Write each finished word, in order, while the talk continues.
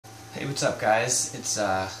Hey, what's up, guys? It's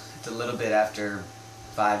a little bit after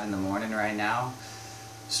 5 in the morning right now.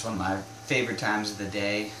 It's one of my favorite times of the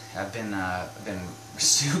day. I've been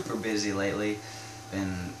super busy lately.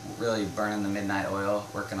 Been really burning the midnight oil,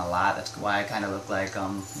 working a lot. That's why I kind of look like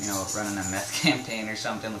running a meth campaign or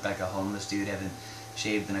something. Look like a homeless dude. Haven't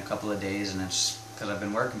shaved in a couple of days, and it's because I've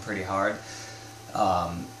been working pretty hard.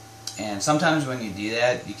 And sometimes when you do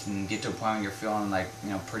that, you can get to a point where you're feeling like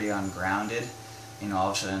pretty ungrounded.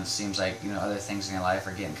 All of a sudden it seems like other things in your life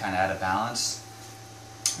are getting kind of out of balance,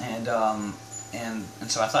 and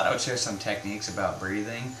so I thought I would share some techniques about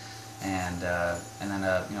breathing, and then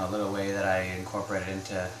a little way that I incorporate it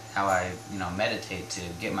into how I meditate to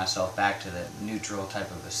get myself back to the neutral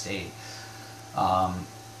type of a state. Um,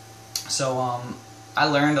 I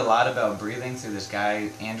learned a lot about breathing through this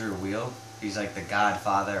guy Andrew Weil. He's like the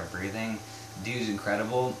godfather of breathing. Dude's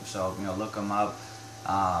incredible. So look him up.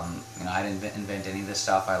 I didn't invent any of this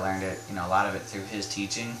stuff. I learned it, a lot of it through his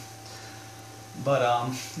teaching. But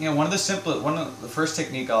one of the first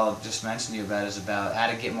technique I'll just mention to you about is about how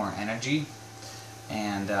to get more energy.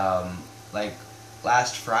 And like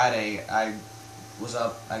last Friday, I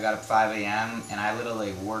got up 5 a.m. and I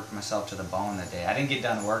literally worked myself to the bone that day. I didn't get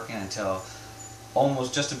done working until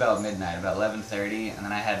almost just about midnight, about 11:30, and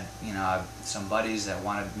then I had some buddies that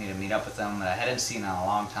wanted me to meet up with them that I hadn't seen in a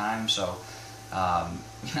long time. So I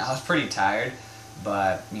was pretty tired,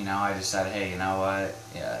 but I decided, hey, you know what,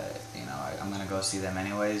 I'm gonna go see them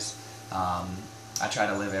anyways. I try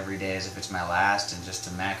to live every day as if it's my last, and just to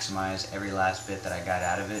maximize every last bit that I got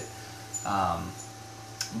out of it.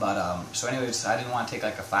 So anyways, I didn't want to take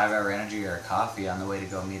like a 5-hour energy or a coffee on the way to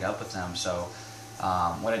go meet up with them. So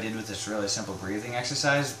what I did with this really simple breathing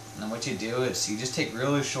exercise, and what you do is you just take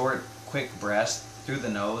really short, quick breaths through the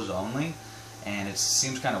nose only. And it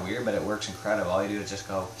seems kind of weird, but it works incredible. All you do is just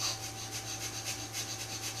go.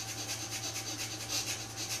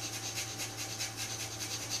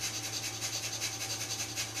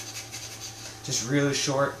 Just really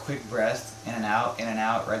short, quick breath, in and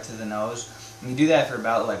out, right through the nose. And you do that for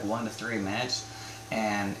about like 1 to 3 minutes.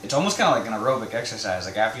 And it's almost kind of like an aerobic exercise.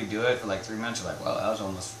 Like after you do it for like 3 minutes, you're like, well, that was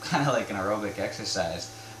almost kind of like an aerobic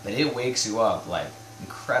exercise. But it wakes you up like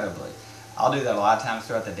incredibly. I'll do that a lot of times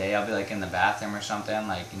throughout the day. I'll be like in the bathroom or something,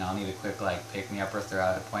 like I'll need a quick like pick me up or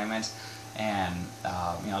throughout appointments, and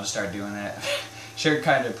I'll just start doing it. Sure,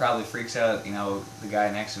 kind of probably freaks out the guy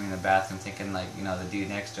next to me in the bathroom, thinking like the dude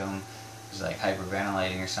next to him is like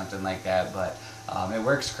hyperventilating or something like that. But it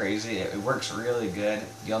works crazy. It works really good.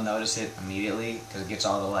 You'll notice it immediately because it gets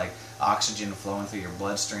all the like oxygen flowing through your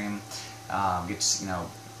bloodstream. Gets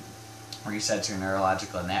resets your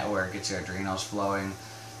neurological network, gets your adrenals flowing.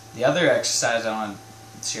 The other exercise I want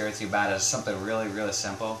to share with you about is something really, really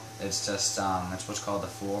simple. It's just it's what's called the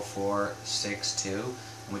 4-4-6-2. And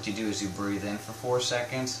what you do is you breathe in for 4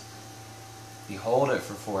 seconds, you hold it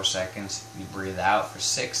for 4 seconds, you breathe out for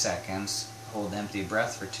 6 seconds, hold empty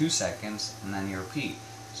breath for 2 seconds, and then you repeat.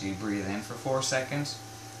 So you breathe in for 4 seconds,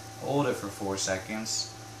 hold it for 4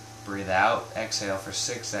 seconds, breathe out, exhale for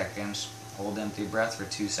 6 seconds, hold empty breath for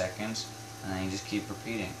 2 seconds, and then you just keep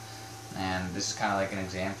repeating. And this is kind of like an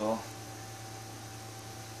example.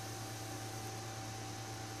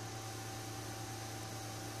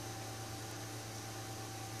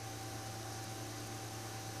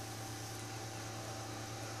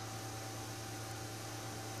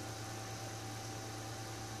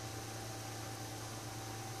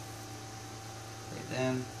 Breathe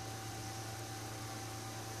in.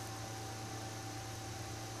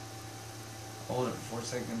 Hold it for 4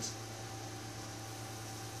 seconds.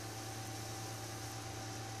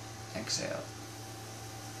 Exhale.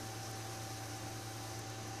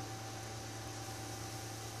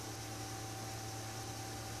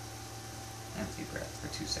 Empty breath for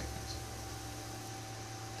 2 seconds.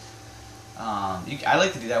 I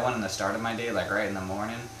like to do that one in the start of my day, like right in the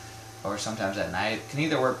morning, or sometimes at night. It can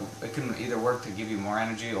either work to give you more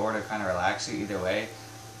energy or to kind of relax you. Either way,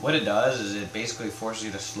 what it does is it basically forces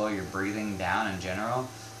you to slow your breathing down in general,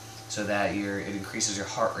 so that it increases your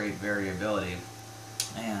heart rate variability.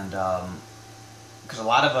 And because a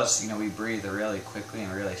lot of us, we breathe really quickly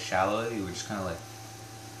and really shallowly. We're just kind of like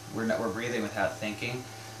we're breathing without thinking.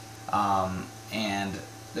 And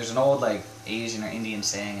there's an old like Asian or Indian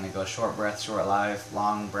saying, and it goes: short breath, short life;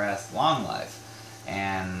 long breath, long life.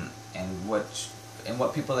 And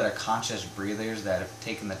what people that are conscious breathers that have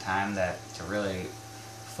taken the time to really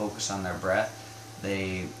focus on their breath,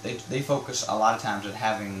 they focus a lot of times on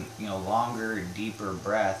having longer, deeper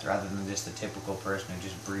breath rather than just the typical person who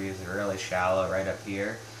just breathes really shallow right up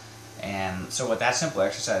here. And so what that simple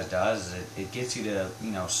exercise does is it gets you to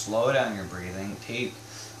slow down your breathing, take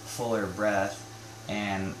fuller breath,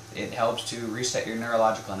 and it helps to reset your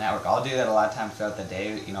neurological network. I'll do that a lot of times throughout the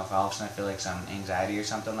day. You know, if all of a sudden I feel like some anxiety or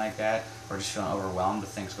something like that, or just feeling overwhelmed with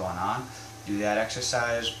things going on, do that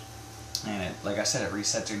exercise, and it, like I said, it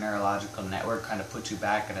resets your neurological network, kind of puts you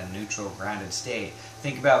back in a neutral, grounded state.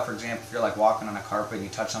 Think about, for example, if you're like walking on a carpet and you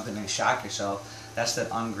touch something and you shock yourself, that's that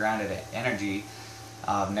ungrounded energy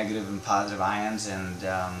of negative and positive ions. And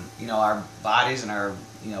you know, our bodies and our,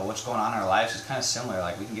 you know, what's going on in our lives is kind of similar.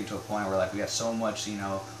 Like we can get to a point where like we got so much, you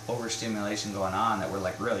know, overstimulation going on that we're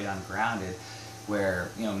like really ungrounded, where,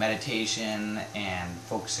 you know, meditation and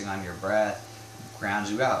focusing on your breath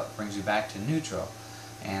grounds you out, brings you back to neutral.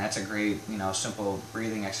 And that's a great, you know, simple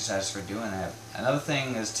breathing exercise for doing that. Another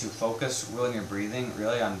thing is to focus when you're breathing,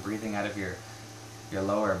 really on breathing out of your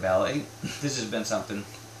lower belly. This has been something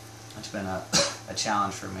that's been a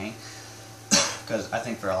challenge for me, because I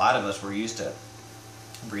think for a lot of us, we're used to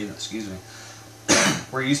breathing,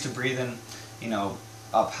 we're used to breathing, you know,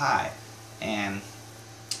 up high. And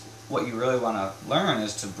what you really want to learn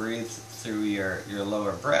is to breathe through your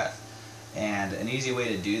lower breath. And an easy way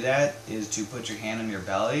to do that is to put your hand on your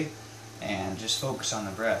belly and just focus on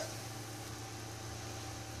the breath.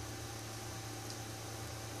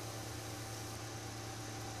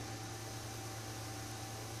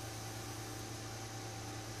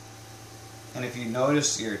 And if you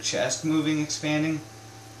notice your chest moving, expanding,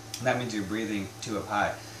 that means you're breathing too up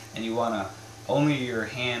high. And you want to, only your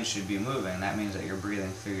hands should be moving. That means that you're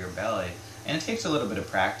breathing through your belly. And it takes a little bit of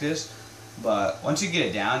practice, but once you get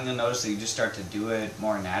it down, you'll notice that you just start to do it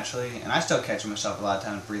more naturally. And I still catch myself a lot of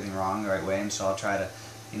times breathing wrong the right way, and so I'll try to,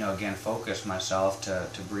 you know, again, focus myself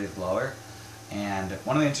to breathe lower. And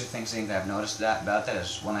one of the interesting things I've noticed about that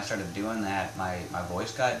is when I started doing that, my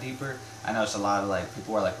voice got deeper. I noticed a lot of like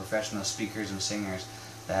people who are like professional speakers and singers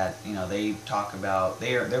that, you know, they talk about,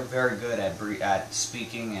 they're very good at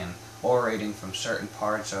speaking and orating from certain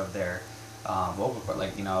parts of their vocal cord.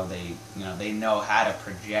 Like, you know, they know how to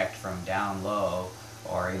project from down low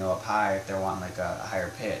or, you know, up high if they're wanting like a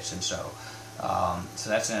higher pitch. And so so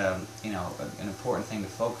that's an important thing to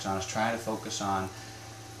focus on, is trying to focus on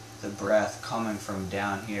the breath coming from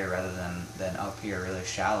down here rather than up here really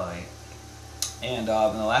shallowly. And the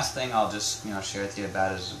last thing I'll just, you know, share with you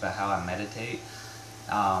about is about how I meditate.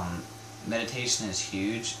 Meditation is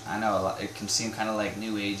huge. I know it can seem kind of like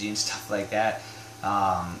new agey and stuff like that,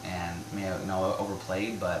 and you know,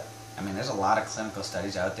 overplayed. But I mean, there's a lot of clinical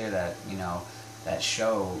studies out there that, you know, that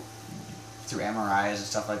show through MRIs and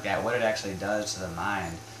stuff like that what it actually does to the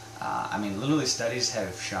mind. I mean, literally studies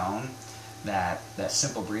have shown that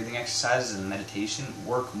simple breathing exercises and meditation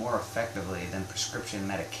work more effectively than prescription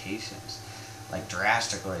medications, like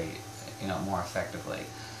drastically, you know, more effectively.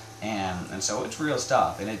 And so it's real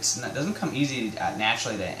stuff, and it doesn't come easy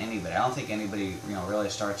naturally to anybody. I don't think anybody, you know, really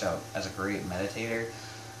starts out as a great meditator.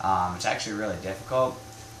 It's actually really difficult,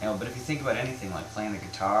 you know. But if you think about anything like playing the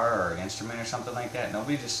guitar or an instrument or something like that,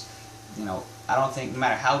 nobody just, you know, I don't think, no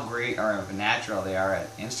matter how great or natural they are at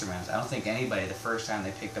instruments, I don't think anybody the first time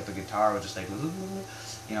they picked up a guitar was just like,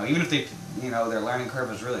 you know, even if they, you know, their learning curve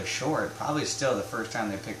was really short, probably still the first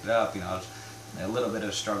time they picked it up, you know, it was a little bit of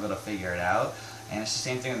a struggle to figure it out. And it's the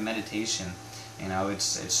same thing with meditation. You know,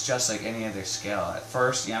 it's just like any other skill. At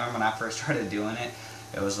first, you know, I remember when I first started doing it,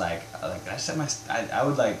 it was like I set my, I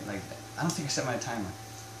would like I don't think I set my timer.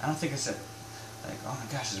 I don't think I set, like, oh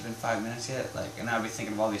my gosh, it's been 5 minutes yet? Like, and I'd be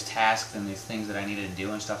thinking of all these tasks and these things that I needed to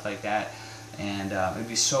do and stuff like that. And it'd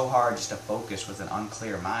be so hard just to focus with an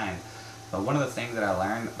unclear mind. But one of the things that I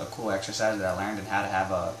learned, a cool exercise that I learned in how to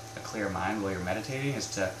have a clear mind while you're meditating, is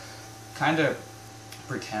to kind of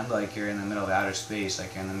pretend like you're in the middle of outer space,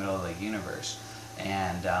 like you're in the middle of the universe.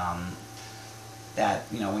 And that,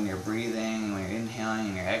 you know, when you're breathing, when you're inhaling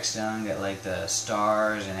and you're exhaling, that like the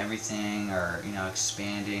stars and everything are, you know,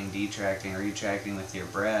 expanding, detracting, retracting with your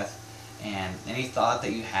breath. And any thought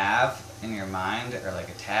that you have in your mind, or like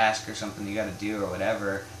a task or something you got to do or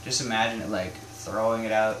whatever, just imagine it like throwing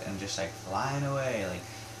it out and just like flying away, like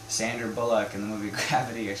Sandra Bullock in the movie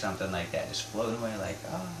Gravity or something like that, just floating away like,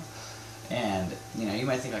 oh. And, you know, you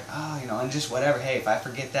might think like, oh, you know, and just whatever, hey, if I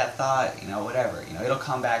forget that thought, you know, whatever, you know, it'll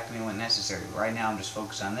come back to me when necessary. But right now I'm just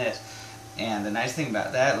focused on this. And the nice thing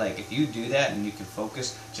about that, like, if you do that and you can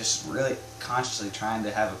focus, just really consciously trying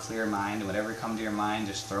to have a clear mind, and whatever comes to your mind,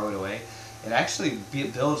 just throw it away, it actually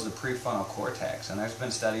builds the prefrontal cortex. And there's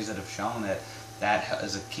been studies that have shown that that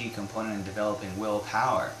is a key component in developing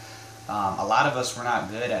willpower. A lot of us, we're not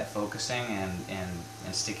good at focusing and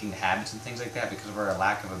sticking to habits and things like that because of our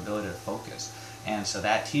lack of ability to focus. And so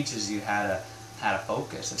that teaches you how to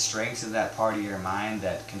focus. It strengthens that part of your mind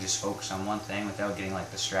that can just focus on one thing without getting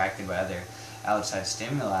like distracted by other outside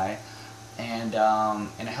stimuli, and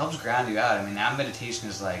it helps ground you out. I mean, now meditation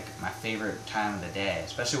is like my favorite time of the day,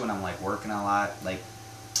 especially when I'm like working a lot. Like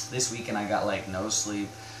this weekend, I got like no sleep.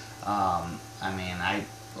 I mean, I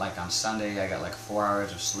like on Sunday I got like 4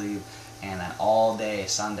 hours of sleep, and then all day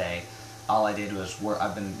Sunday, all I did was work.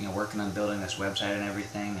 I've been working on building this website and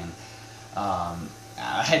everything, and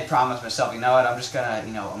I had promised myself, you know what, I'm just gonna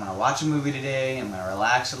I'm gonna watch a movie today. I'm gonna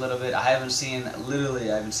relax a little bit. I haven't seen a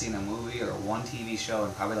movie or one TV show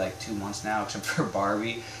in probably like 2 months now, except for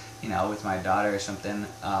Barbie, with my daughter or something.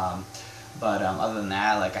 But other than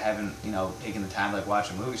that, like I haven't taken the time to like watch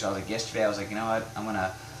a movie. So I was like, yesterday I was like, you know what, I'm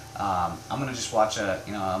gonna just watch a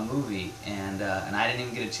movie, and I didn't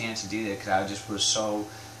even get a chance to do that because I just was so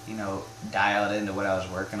dialed into what I was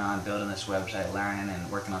working on, building this website, learning,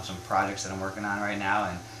 and working on some projects that I'm working on right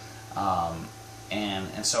now,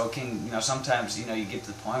 and so it can sometimes you get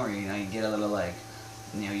to the point where you get a little like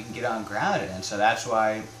you can get ungrounded, and so that's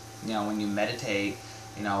why when you meditate.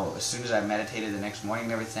 As soon as I meditated the next morning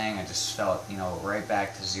and everything, I just felt, right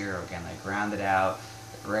back to zero again, like grounded out,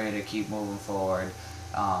 ready to keep moving forward,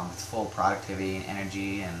 with full productivity and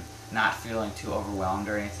energy, and not feeling too overwhelmed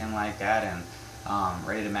or anything like that, and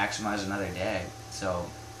ready to maximize another day. So,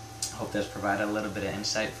 hope this provided a little bit of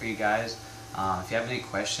insight for you guys. If you have any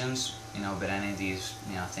questions, about any of these,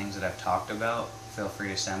 things that I've talked about, feel free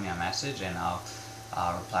to send me a message, and I'll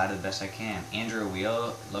reply to the best I can. Andrew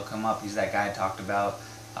Wheel, look him up. He's that guy I talked about.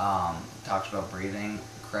 Talks about breathing,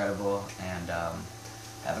 incredible, and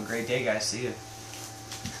have a great day, guys. See you.